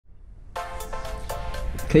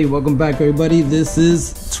Okay, welcome back everybody. This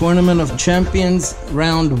is Tournament of Champions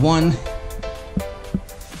round 1.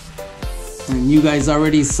 And you guys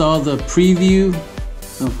already saw the preview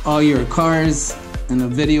of all your cars in a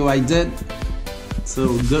video I did.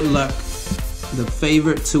 So good luck. The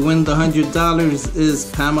favorite to win the $100 is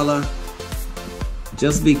Pamela.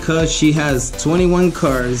 Just because she has 21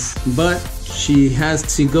 cars, but she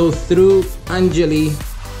has to go through Anjali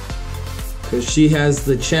because she has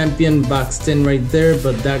the champion boxed in right there,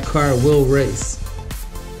 but that car will race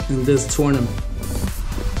in this tournament.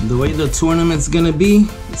 The way the tournament's gonna be,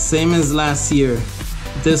 same as last year.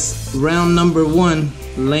 This round number 1,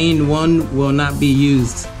 lane 1 will not be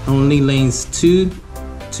used. Only lanes 2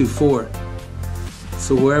 to 4.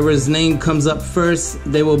 So whoever's name comes up first,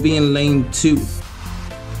 they will be in lane 2.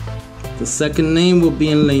 The second name will be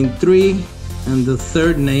in lane 3, and the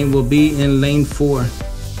third name will be in lane 4.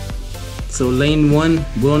 So lane 1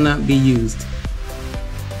 will not be used.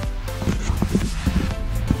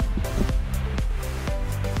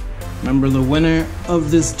 Remember, the winner of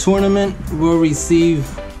this tournament will receive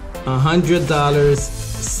 $100.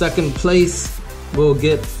 Second place will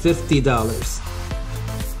get $50.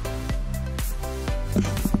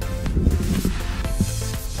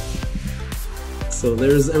 So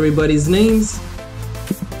there's everybody's names.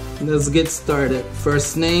 Let's get started.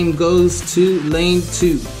 First name goes to lane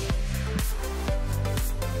 2.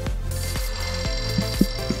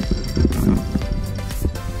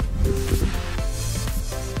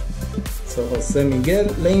 So Jose Miguel,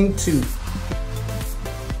 lane 2.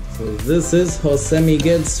 So this is Jose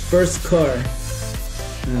Miguel's first car,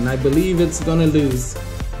 and I believe it's gonna lose.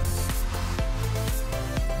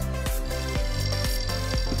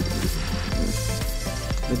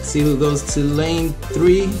 Let's see who goes to lane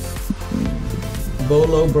 3.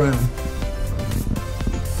 Bolo Brown.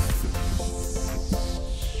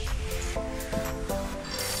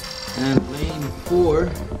 And lane 4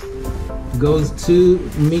 goes to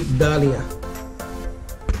Migdalia.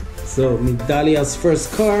 So Migdalia's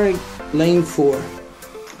first car, lane 4.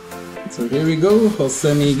 So here we go.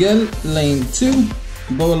 Jose Miguel, lane 2.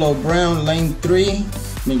 Bolo Brown, lane 3.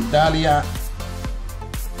 Migdalia,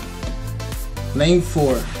 lane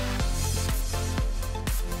 4.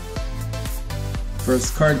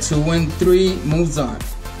 First car to win 3 moves on.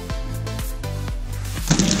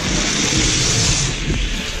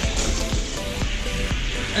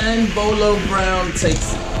 And Bolo Brown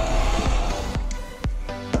takes it.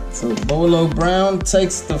 So Bolo Brown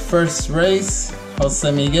takes the first race.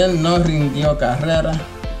 Jose Miguel no rindió carrera.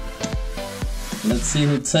 Let's see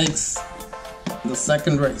who takes the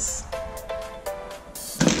second race.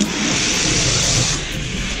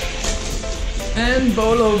 And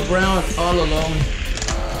Bolo Brown all alone.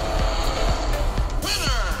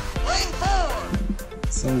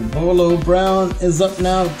 So Bolo Brown is up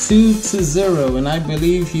now 2-0, and I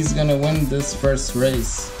believe he's gonna win this first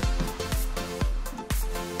race.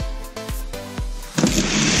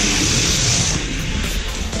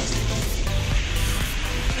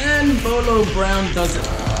 And Bolo Brown does it.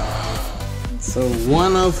 So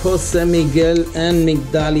one of Jose Miguel and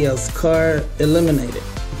Migdalia's car eliminated.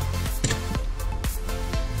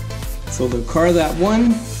 So the car that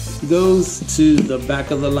won goes to the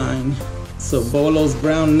back of the line. So Bolo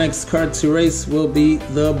Brown's next car to race will be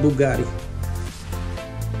the Bugatti.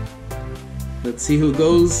 Let's see who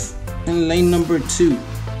goes in lane number 2.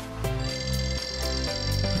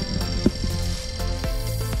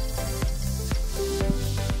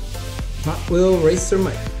 Hot Wheel Racer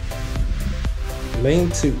Mike. Lane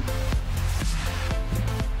 2.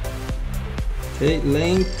 Okay,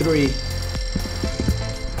 lane 3.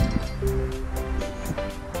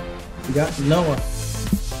 Got Noah.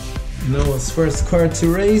 Noah's first car to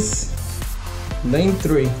race, lane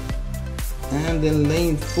 3. And in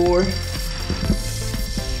lane 4,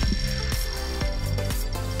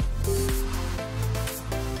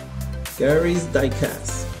 Gary's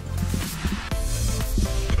Diecast.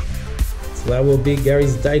 So that will be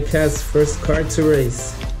Gary's Diecast first car to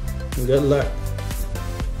race. Good luck.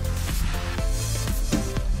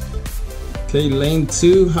 Okay, lane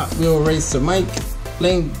 2, Hot Wheel Racer Mike.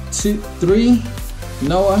 Lane 3,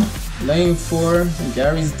 Noah. Lane 4,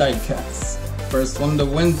 Gary's Diecast. First one to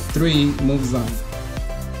win 3 moves on.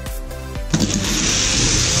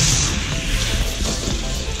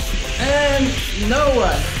 And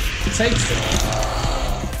Noah takes it.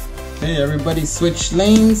 Okay, everybody switch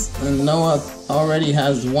lanes, and Noah already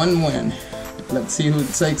has 1 win. Let's see who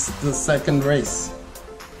takes the second race.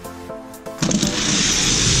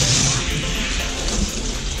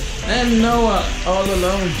 And Noah all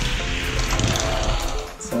alone.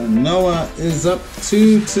 So So Noah is up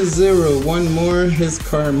 2-0. One more, his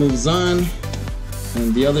car moves on,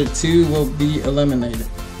 and the other two will be eliminated.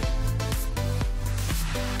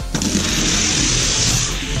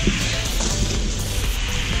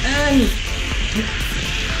 And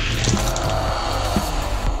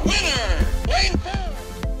winner, lane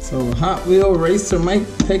 4. So Hot Wheel Racer Mike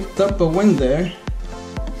picked up a win there.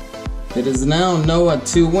 It is now Noah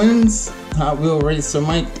 2 wins, Hot Wheel Racer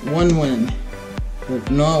Mike 1 win.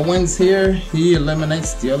 If Noah wins here, he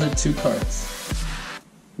eliminates the other 2 cards.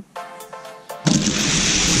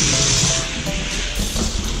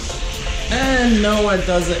 And Noah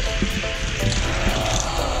does it.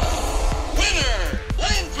 Winner,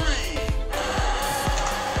 lane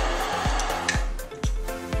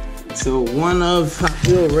 3. So one of Hot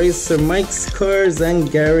Wheel Racer Mike's cars and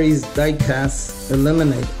Gary's diecast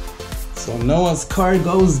eliminated. So Noah's car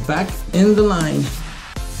goes back in the line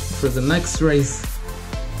for the next race.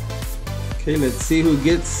 Okay, let's see who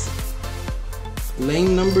gets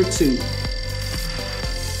lane number 2.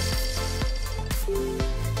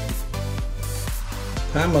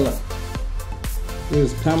 Pamela.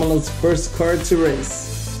 Here's Pamela's first car to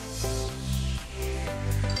race.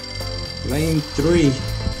 Lane 3.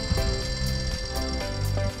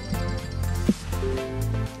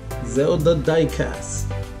 Zelda diecast.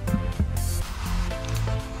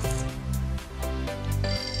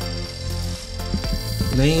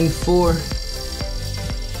 Lane 4.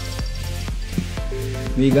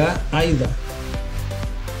 We got Aida.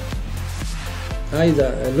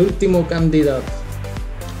 Aida, el último candidato.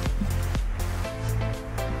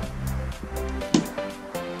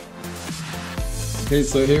 Okay,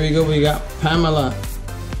 so here we go. We got Pamela,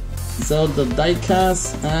 Zelda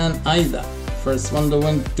diecast, and Aida. First one to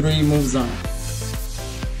win 3 moves on.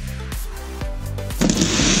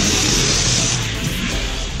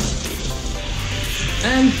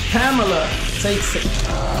 And Pamela takes it.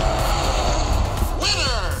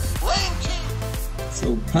 Winner, lane 2.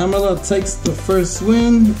 So Pamela takes the first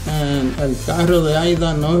win, and el carro de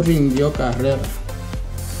Aida no rindió carrera.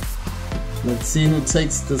 Let's see who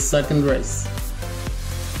takes the second race.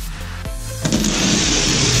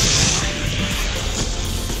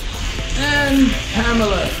 And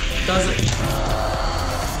Pamela does it.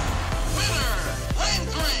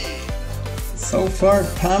 So far,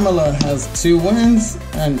 Pamela has 2 wins,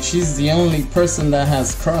 and she's the only person that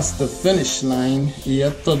has crossed the finish line. Y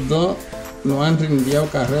estos dos no han rindido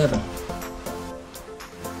carrera.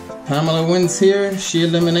 Pamela wins here, she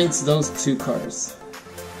eliminates those 2 cars.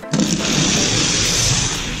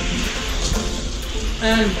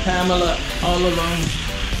 And Pamela all alone.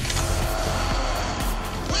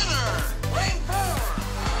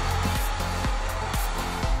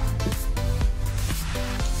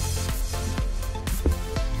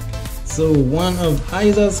 So one of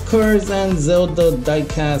Aida's cars and Zelda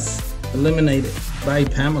diecast eliminated by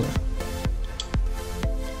Pamela.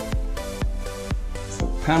 So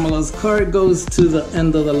Pamela's car goes to the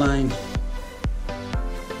end of the line.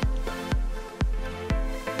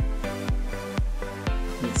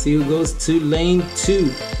 Let's see who goes to lane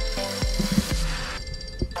 2.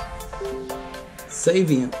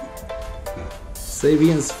 Savian.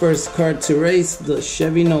 Savian's first car to race, the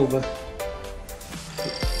Chevy Nova.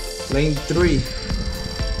 Lane 3.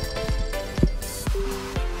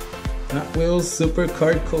 Hot Wheels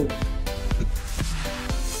Supercard Code.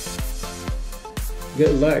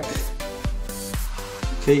 Good luck.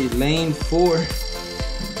 Okay, lane 4.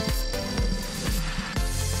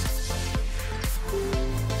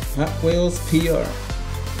 Hot Wheels PR.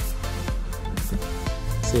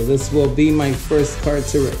 So this will be my first car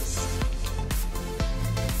to race.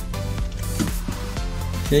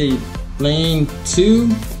 Okay, lane 2.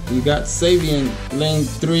 You got Savian. Lane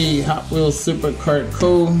 3, Hot Wheels Supercard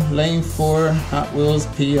Co. Lane 4, Hot Wheels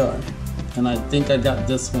PR. And I think I got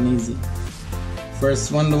this one easy.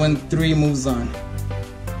 First one to win 3 moves on.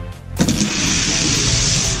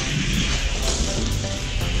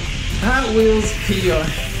 Hot Wheels PR.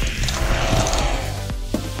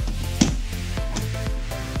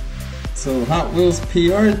 So Hot Wheels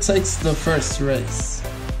PR takes the first race.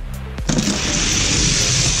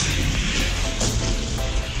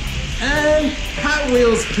 And Hot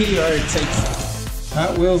Wheels PR takes it.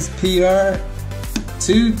 Hot Wheels PR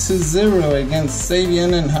 2-0 against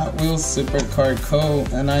Savian and Hot Wheels Supercard Co.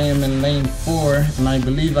 And I am in lane 4, and I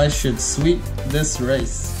believe I should sweep this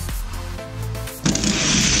race.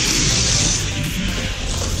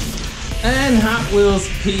 And Hot Wheels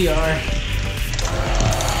PR.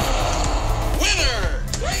 Winner,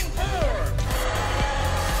 lane 4.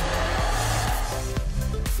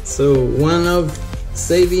 So one of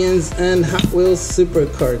Savians and Hot Wheels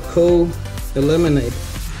Supercar co-eliminated.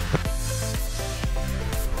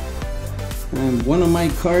 And one of my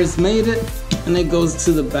cars made it, and it goes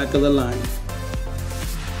to the back of the line.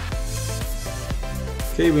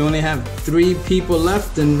 Okay, we only have 3 people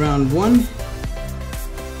left in round 1.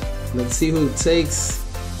 Let's see who takes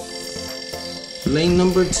lane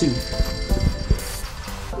number 2.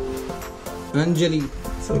 Anjali.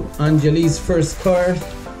 So Anjali's first car,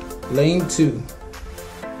 lane 2.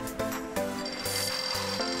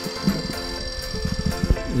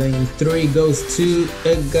 Lane 3 goes to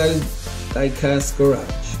Edgar Diecast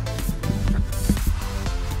Garage.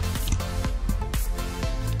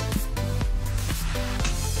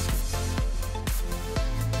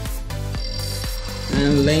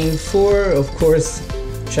 And lane 4, of course,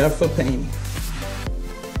 Chaffa Paint.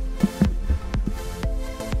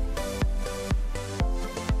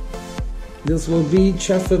 This will be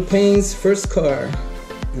Chaffa Paint's first car,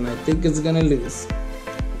 and I think it's gonna lose.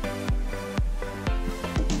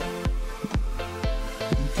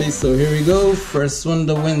 Okay, so here we go. First one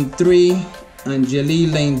to win 3,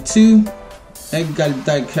 Anjali lane 2, Edgar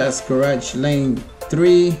Diecast Garage lane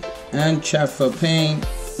 3, and Chaffa Paint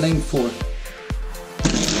lane 4.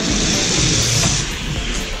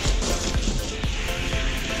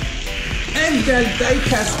 Edgar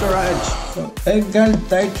Diecast Garage. So Edgar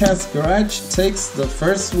Diecast Garage takes the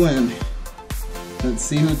first win. Let's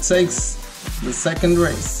see who takes the second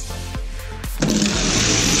race.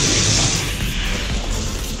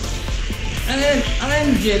 And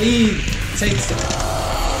Anjali takes it.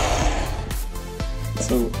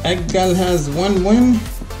 So Edgar has 1 win,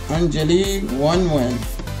 Anjali 1 win.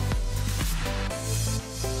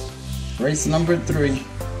 Race number 3.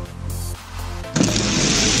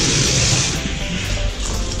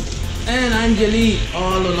 And Anjali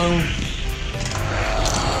all alone.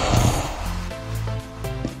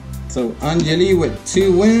 So Anjali with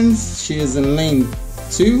 2 wins. She is in lane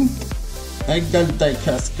 2. Edgar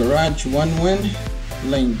Diecast Garage 1 win,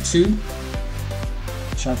 lane 2.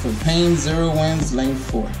 Chaffa Paint 0 wins, lane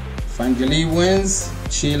 4. If Anjali wins,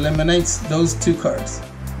 she eliminates those 2 cars.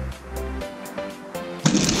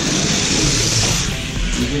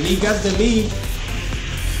 Anjali got the lead.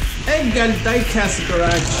 Edgar Diecast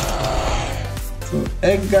Garage. So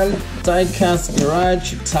Edgar Diecast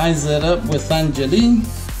Garage ties it up with Anjali.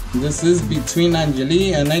 This is between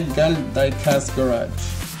Anjali and Edgar Diecast Garage.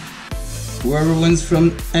 Whoever wins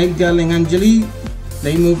from Edgar and Anjali,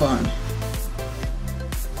 they move on.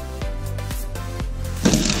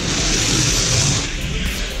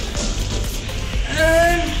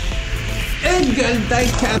 And Edgar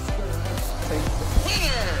Diecast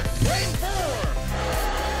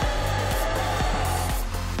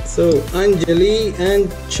So Anjali and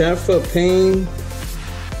Chaffa Paint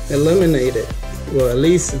eliminated. Well, at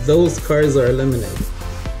least those cars are eliminated.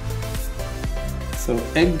 So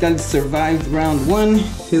Edgar survived round 1.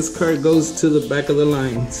 His car goes to the back of the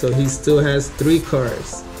line. So he still has 3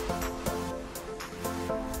 cars.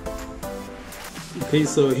 Okay,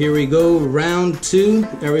 so here we go. Round 2.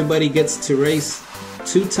 Everybody gets to race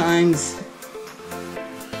 2 times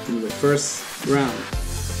in the first round.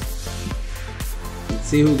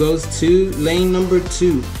 See who goes to lane number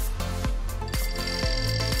 2.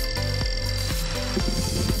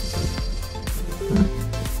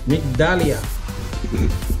 Migdalia.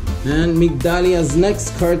 And Migdalia's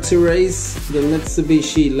next car to race, the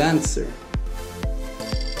Mitsubishi Lancer.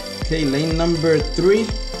 Okay, lane number 3.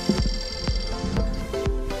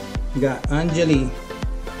 Got Anjali.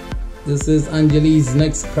 This is Anjali's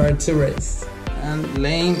next car to race. And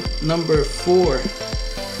lane number 4.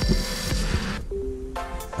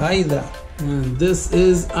 Aida, and this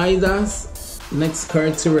is Aida's next car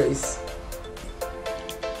to race.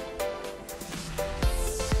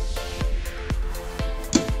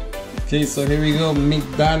 Okay, so here we go.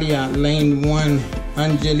 Migdalia lane 1,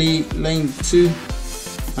 Anjali lane 2.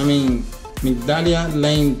 Migdalia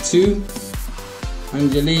lane 2,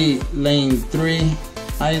 Anjali lane 3,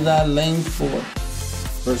 Aida lane 4.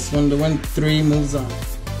 First one to win 3 moves on.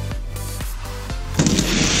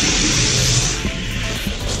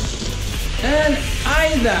 And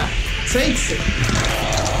Aida takes it.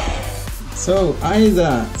 So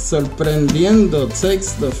Aida, sorprendiendo,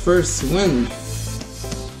 takes the first win.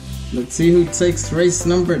 Let's see who takes race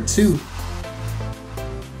number 2.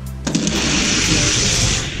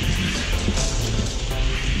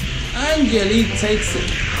 Anjali takes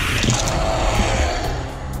it.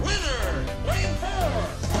 Winner, lane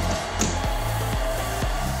 4.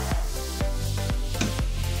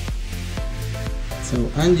 So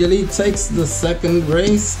Anjali takes the second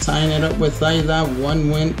race, tying it up with Aida, 1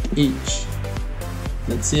 win each.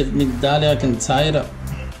 Let's see if Migdalia can tie it up.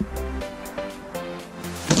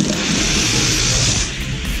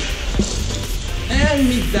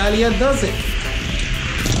 And Migdalia does it.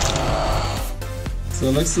 So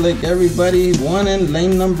it looks like everybody won in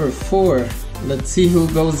lane number 4. Let's see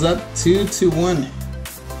who goes up 2-1.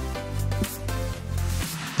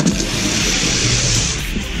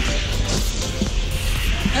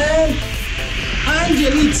 And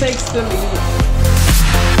Angeli takes the lead.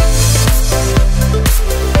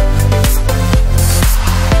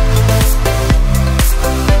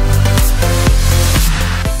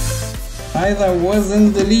 Aida was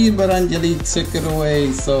in the lead, but Angeli took it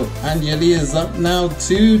away. So Angeli is up now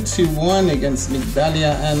 2-1 against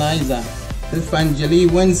Migdalia and Aida. If Angeli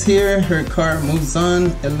wins here, her car moves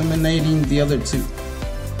on, eliminating the other two.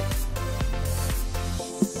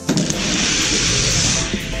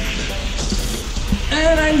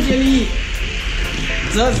 And Angeli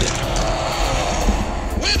does it.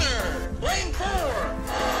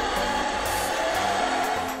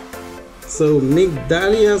 So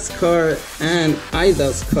Migdalia's car and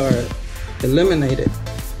Aida's car eliminated.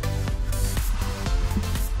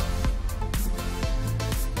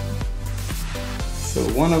 So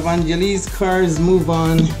one of Angeli's cars move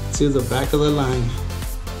on to the back of the line.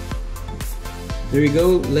 Here we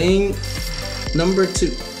go, lane number 2.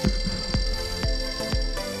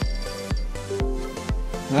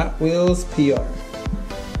 Hot Wheels PR.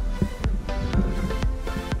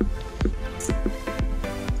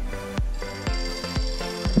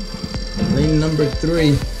 Lane number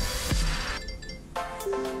 3,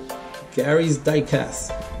 Gary's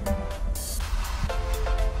Diecast.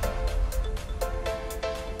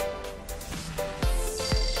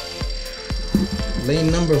 Lane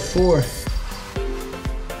number 4,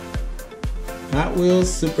 Hot Wheels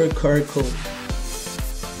Supercar Code.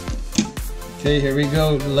 Okay, here we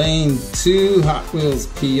go. Lane 2, Hot Wheels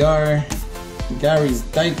PR, Gary's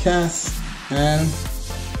Diecast, and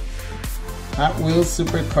Hot Wheels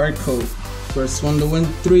Supercar Code. First one to win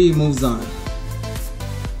 3 moves on.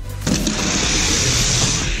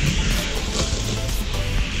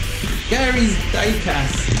 Gary's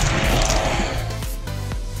Diecast.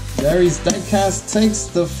 Gary's Diecast takes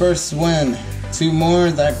the first win. 2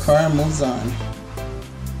 more, that car moves on.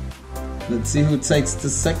 Let's see who takes the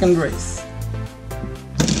second race.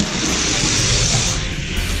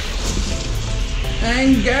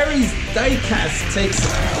 And Gary's Diecast takes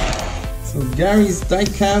it. So Gary's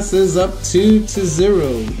Diecast is up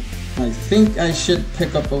 2-0. I think I should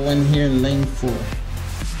pick up a win here in lane 4.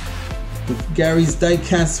 If Gary's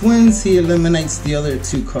Diecast wins, he eliminates the other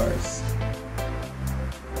 2 cars.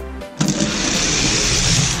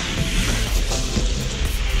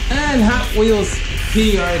 And Hot Wheels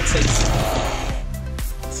PR takes it.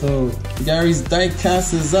 So Gary's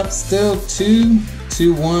Diecast is up still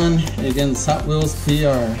 2-1 against Hot Wheels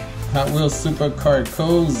PR. Hot Wheels Supercar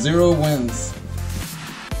Code 0 wins.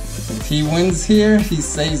 If he wins here, he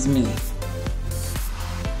saves me.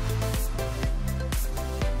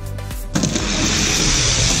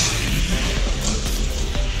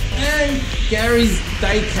 And Gary's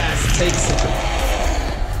Diecast takes it.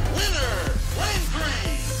 Winner, lane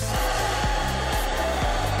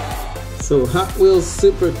 3. So Hot Wheels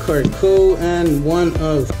Supercar Code and one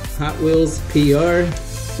of Hot Wheels PR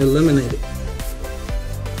eliminated.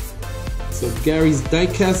 So Gary's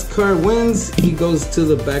Diecast car wins, he goes to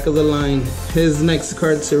the back of the line. His next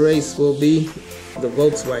car to race will be the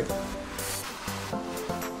Volkswagen.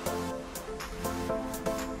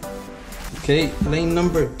 Okay, lane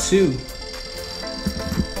number 2.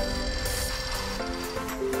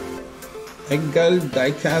 Edgar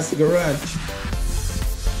Diecast Garage.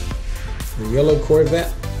 The yellow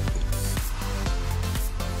Corvette.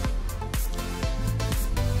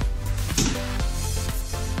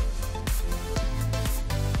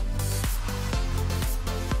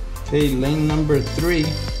 Okay, lane number 3.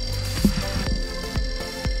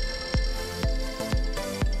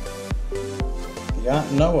 Got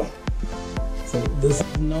Noah. So this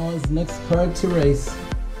is Noah's next car to race.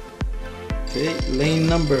 Okay, lane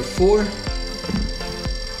number 4.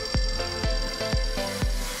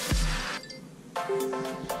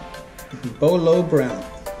 Bolo Brown.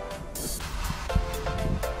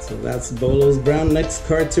 So that's Bolo's Brown next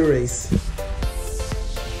car to race.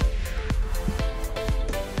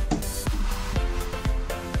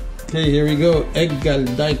 Okay, here we go. Edgar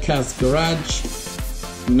Diecast Garage,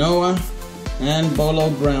 Noah, and Bolo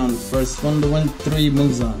Brown. First one to win 3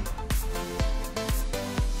 moves on.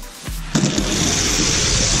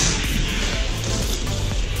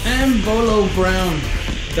 And Bolo Brown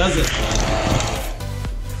does it.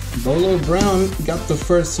 Bolo Brown got the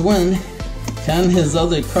first win. Can his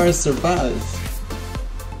other car survive?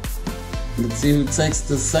 Let's see who takes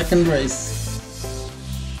the second race.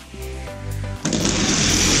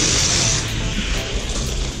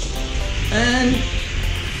 And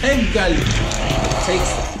Edgar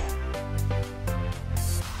takes it.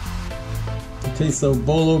 Okay, so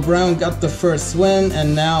Bolo Brown got the first win,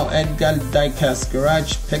 and now Edgar Diecast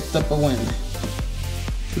Garage picked up a win.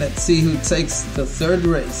 Let's see who takes the third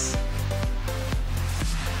race.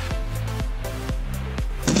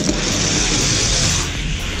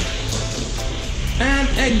 And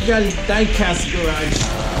Edgar Diecast Garage.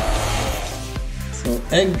 So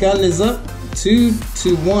Edgar is up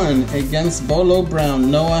 2-1 against Bolo Brown.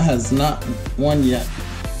 Noah has not won yet.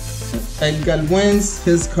 If Edgar wins,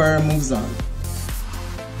 his car moves on.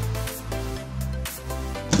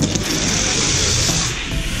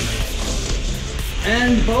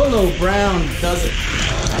 And Bolo Brown does it.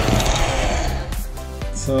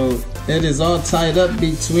 So it is all tied up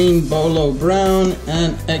between Bolo Brown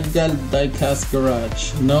and Edgar Diecast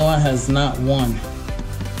Garage. Noah has not won.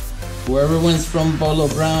 Whoever wins from Bolo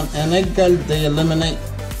Brown and Edgar, they eliminate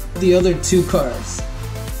the other two cars.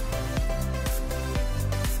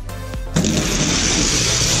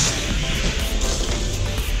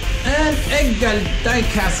 And Edgar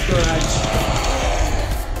Diecast Garage.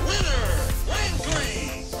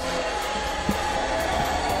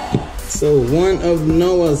 So one of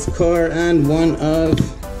Noah's car and one of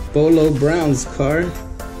Bolo Brown's car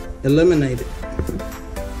eliminated.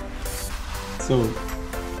 So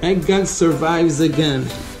Edgar survives again.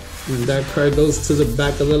 When that car goes to the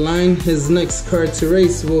back of the line, his next car to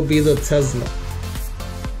race will be the Tesla.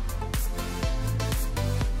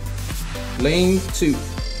 Lane 2.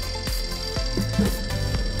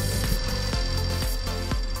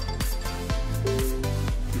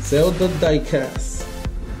 Zelda Diecast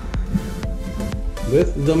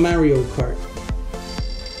with the Mario Kart.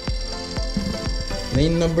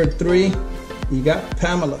 Lane number 3, you got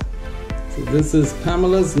Pamela. So this is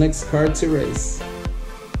Pamela's next car to race.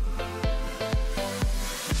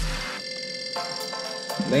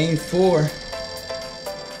 Lane 4,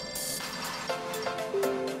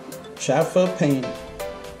 Chaffa Payne.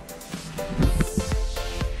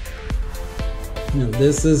 Now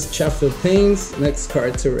this is Chaffa Payne's next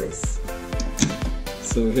car to race.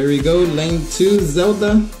 So here we go, lane 2,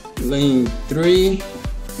 Zelda. Lane 3,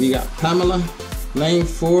 we got Pamela. Lane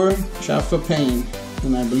 4, Chaffa Payne.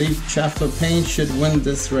 And I believe Chaffa Payne should win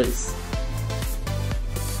this race.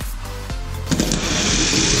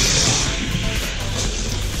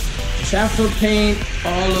 Chaffa Payne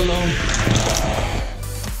all alone.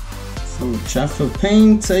 So Chaffa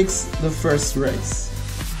Payne takes the first race.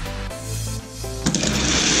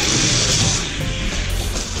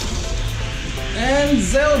 And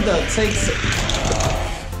Zelda takes it.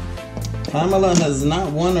 Pamela has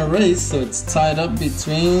not won a race, so it's tied up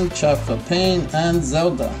between Chaffa Payne and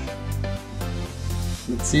Zelda.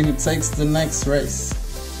 Let's see who takes the next race.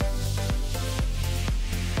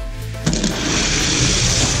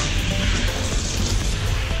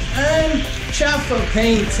 And Chaffa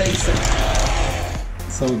Payne takes it.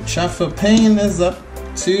 So Chaffa Payne is up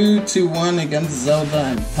 2-1 against Zelda,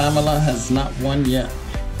 and Pamela has not won yet.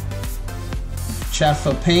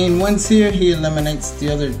 Chaffa Payne wins here, he eliminates the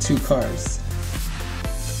other two cars.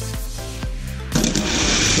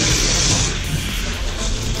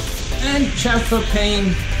 And Chaffa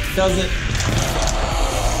Payne does it.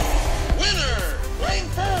 Winner, lane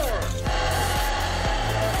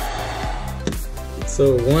 4.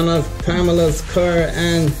 So one of Pamela's car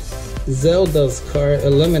and Zelda's car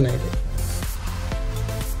eliminated.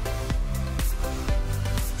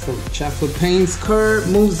 So Chaffa Payne's car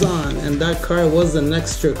moves on, and that car was an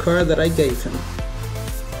extra car that I gave him.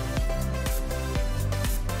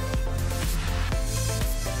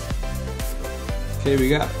 Okay, we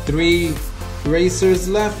got 3 racers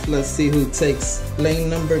left. Let's see who takes lane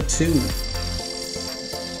number 2.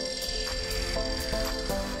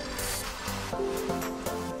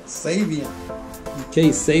 Sabian. Okay,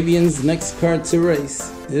 Sabian's next car to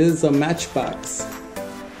race is a Matchbox.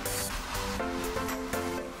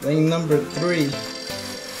 Lane number 3.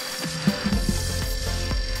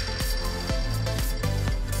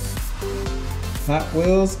 Hot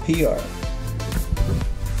Wheels PR.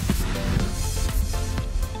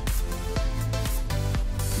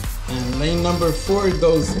 And lane number 4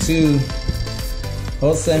 goes to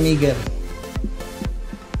Jose Miguel.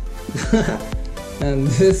 And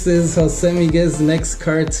this is Jose Miguel's next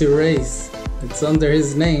car to race. It's under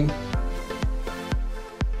his name.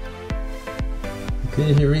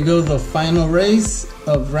 Okay, here we go, the final race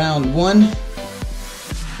of round 1.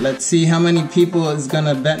 Let's see how many people is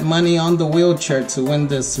gonna bet money on the wheelchair to win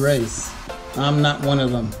this race. I'm not one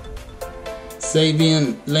of them.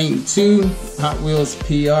 Savian lane 2, Hot Wheels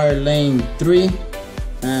PR lane 3,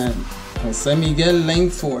 and Jose Miguel lane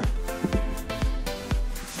 4.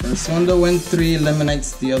 First one to win 3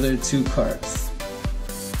 eliminates the other 2 cars.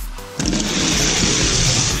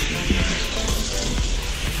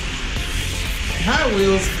 Hot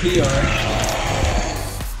Wheels PR.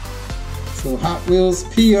 So Hot Wheels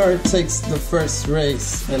PR takes the first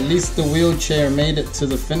race. At least the wheelchair made it to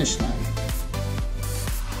the finish line.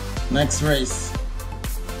 Next race.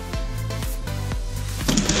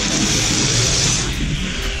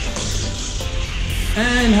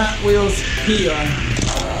 And Hot Wheels PR.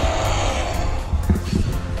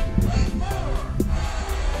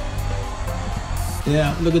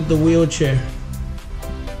 Yeah, look at the wheelchair.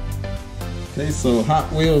 Okay, so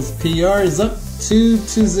Hot Wheels PR is up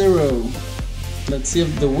 2-0. Let's see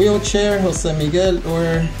if the wheelchair, Jose Miguel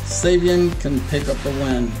or Savian can pick up a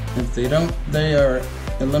win. If they don't, they are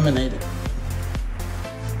eliminated.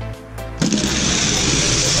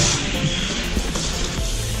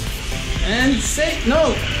 And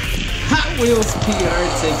no! Hot Wheels PR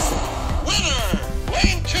takes it. Winner!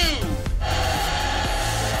 Lane 2!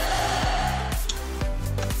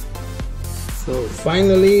 So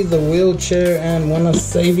finally, the wheelchair and one of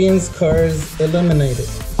Savian's cars eliminated.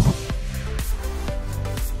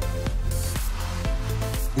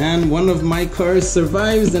 And one of my cars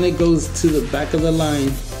survives and it goes to the back of the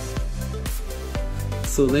line.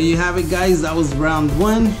 So there you have it, guys. That was round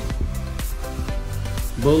 1.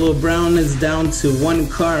 Bolo Brown is down to 1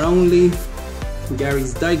 car only.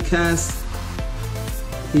 Gary's diecast.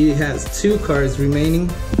 He has 2 cars remaining.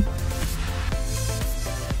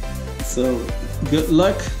 So good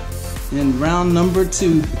luck in round number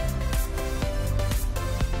 2.